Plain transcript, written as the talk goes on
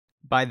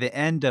By the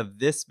end of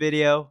this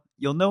video,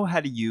 you'll know how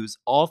to use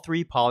all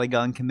three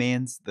Polygon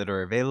commands that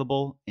are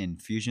available in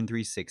Fusion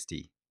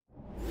 360.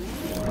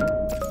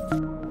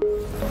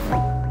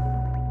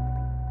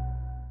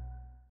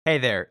 Hey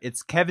there,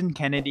 it's Kevin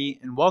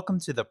Kennedy, and welcome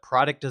to the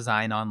Product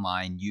Design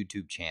Online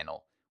YouTube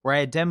channel, where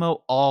I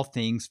demo all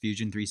things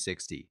Fusion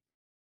 360.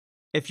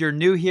 If you're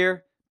new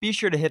here, be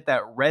sure to hit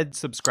that red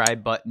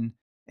subscribe button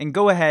and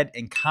go ahead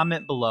and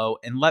comment below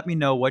and let me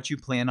know what you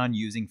plan on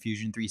using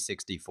Fusion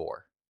 360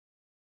 for.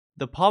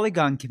 The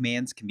Polygon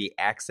commands can be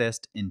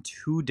accessed in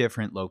two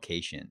different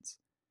locations.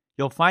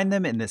 You'll find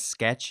them in the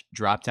Sketch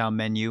drop-down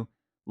menu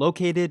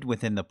located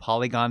within the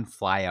Polygon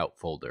flyout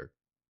folder.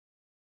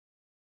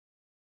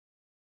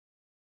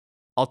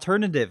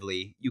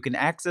 Alternatively, you can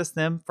access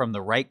them from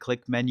the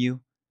right-click menu,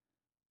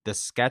 the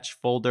Sketch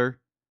folder,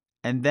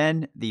 and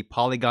then the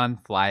Polygon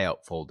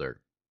flyout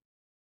folder.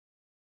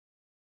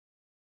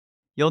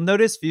 You'll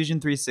notice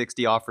Fusion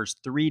 360 offers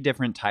three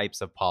different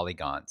types of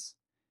polygons.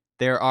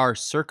 There are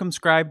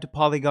circumscribed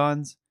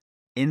polygons,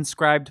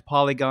 inscribed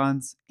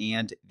polygons,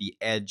 and the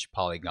edge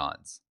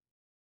polygons.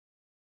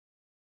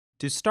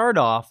 To start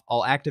off,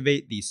 I'll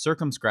activate the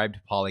circumscribed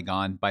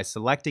polygon by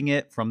selecting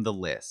it from the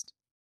list.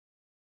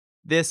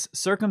 This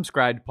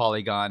circumscribed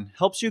polygon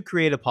helps you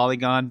create a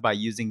polygon by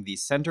using the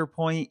center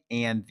point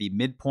and the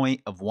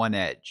midpoint of one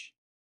edge.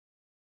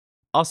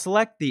 I'll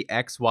select the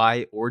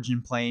XY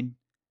origin plane,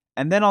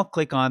 and then I'll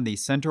click on the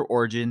center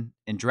origin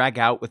and drag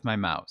out with my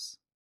mouse.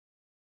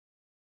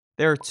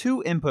 There are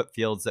two input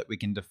fields that we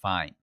can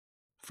define.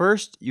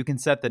 First, you can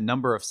set the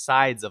number of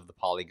sides of the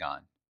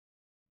polygon.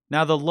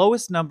 Now, the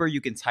lowest number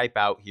you can type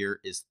out here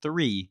is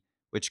 3,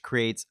 which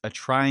creates a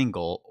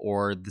triangle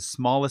or the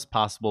smallest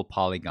possible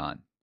polygon.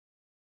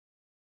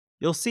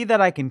 You'll see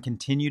that I can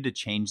continue to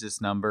change this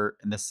number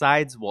and the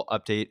sides will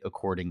update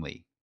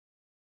accordingly.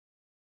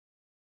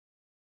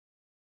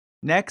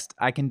 Next,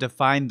 I can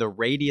define the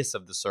radius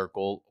of the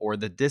circle or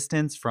the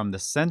distance from the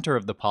center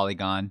of the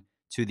polygon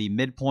to the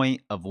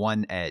midpoint of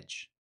one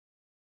edge.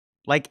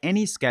 Like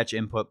any sketch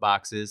input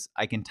boxes,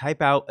 I can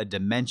type out a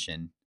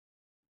dimension.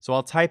 So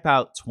I'll type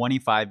out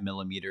 25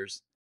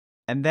 millimeters,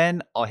 and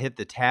then I'll hit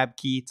the tab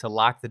key to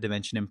lock the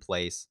dimension in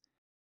place,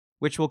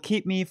 which will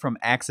keep me from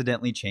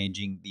accidentally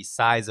changing the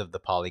size of the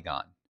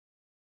polygon.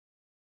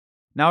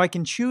 Now I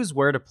can choose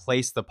where to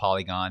place the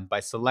polygon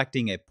by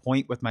selecting a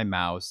point with my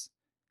mouse,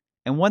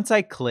 and once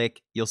I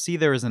click, you'll see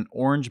there is an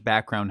orange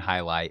background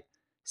highlight,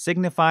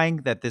 signifying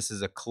that this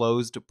is a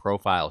closed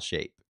profile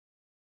shape.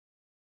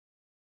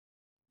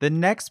 The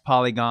next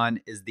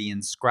polygon is the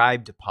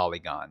inscribed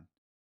polygon.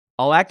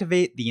 I'll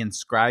activate the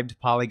inscribed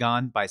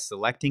polygon by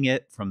selecting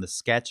it from the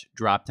Sketch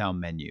drop-down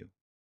menu.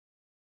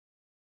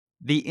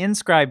 The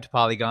inscribed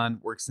polygon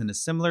works in a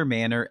similar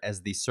manner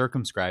as the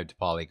circumscribed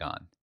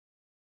polygon.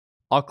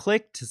 I'll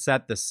click to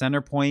set the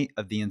center point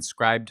of the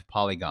inscribed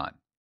polygon.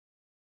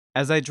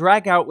 As I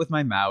drag out with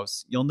my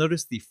mouse, you'll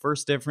notice the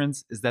first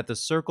difference is that the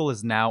circle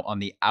is now on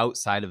the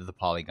outside of the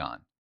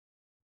polygon.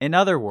 In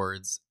other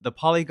words, the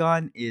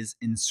polygon is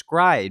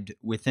inscribed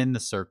within the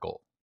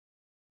circle.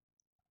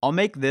 I'll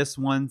make this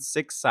one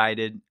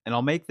 6-sided and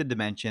I'll make the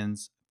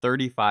dimensions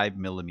 35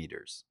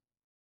 millimeters.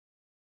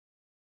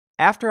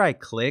 After I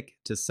click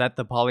to set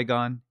the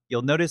polygon,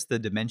 you'll notice the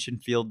dimension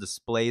field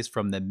displays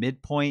from the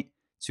midpoint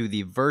to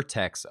the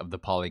vertex of the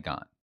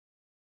polygon.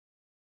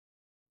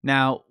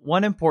 Now,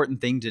 one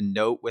important thing to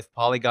note with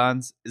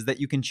polygons is that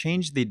you can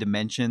change the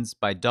dimensions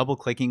by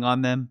double-clicking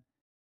on them.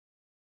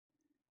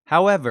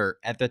 However,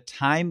 at the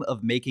time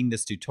of making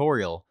this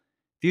tutorial,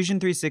 Fusion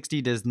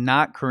 360 does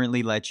not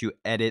currently let you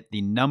edit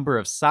the number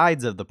of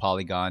sides of the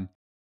polygon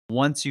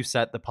once you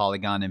set the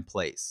polygon in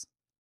place.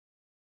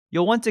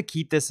 You'll want to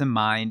keep this in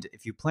mind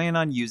if you plan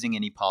on using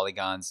any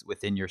polygons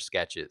within your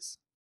sketches.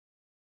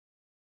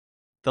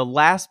 The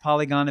last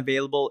polygon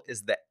available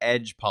is the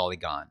edge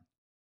polygon.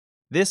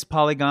 This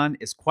polygon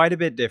is quite a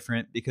bit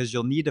different because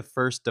you'll need to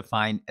first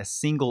define a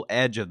single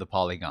edge of the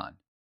polygon.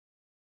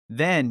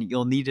 Then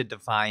you'll need to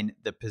define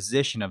the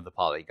position of the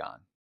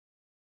polygon.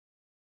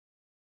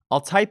 I'll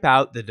type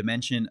out the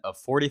dimension of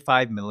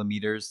 45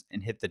 millimeters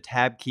and hit the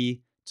tab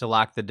key to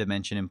lock the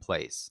dimension in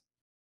place.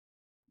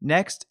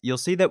 Next, you'll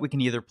see that we can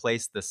either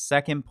place the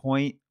second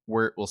point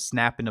where it will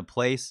snap into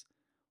place,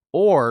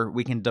 or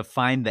we can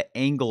define the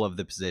angle of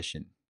the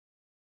position.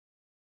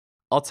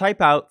 I'll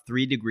type out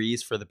 3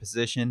 degrees for the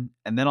position,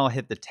 and then I'll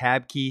hit the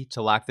tab key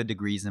to lock the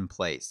degrees in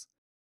place,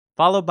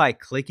 followed by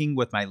clicking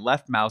with my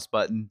left mouse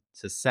button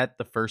to set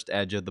the first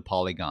edge of the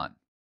polygon.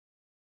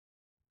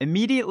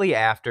 Immediately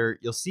after,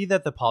 you'll see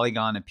that the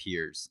polygon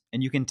appears,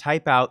 and you can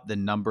type out the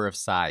number of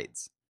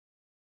sides.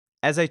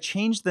 As I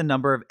change the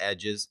number of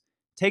edges,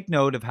 take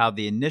note of how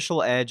the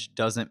initial edge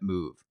doesn't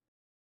move,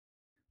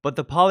 but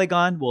the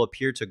polygon will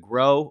appear to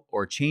grow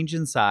or change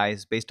in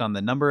size based on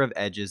the number of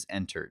edges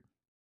entered.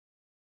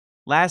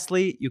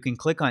 Lastly, you can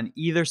click on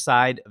either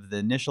side of the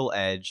initial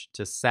edge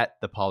to set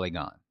the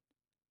polygon.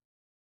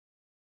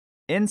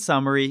 In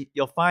summary,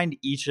 you'll find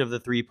each of the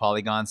 3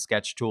 polygon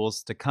sketch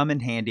tools to come in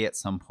handy at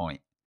some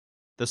point.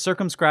 The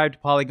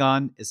circumscribed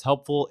polygon is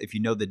helpful if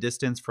you know the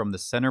distance from the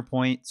center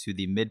point to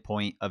the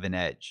midpoint of an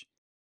edge.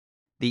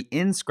 The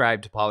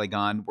inscribed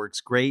polygon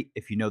works great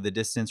if you know the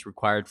distance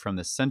required from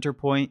the center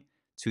point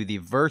to the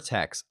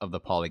vertex of the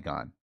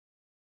polygon.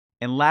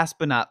 And last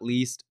but not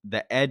least,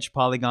 the edge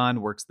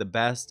polygon works the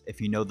best if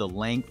you know the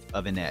length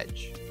of an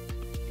edge.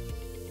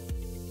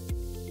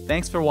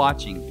 Thanks for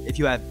watching. If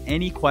you have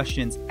any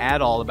questions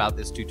at all about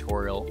this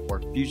tutorial or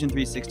Fusion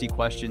 360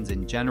 questions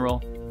in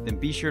general, then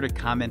be sure to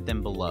comment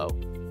them below.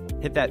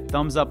 Hit that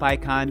thumbs up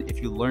icon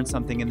if you learned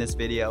something in this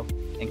video,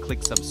 and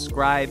click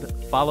subscribe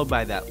followed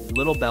by that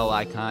little bell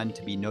icon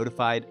to be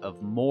notified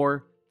of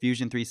more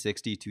Fusion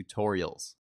 360 tutorials.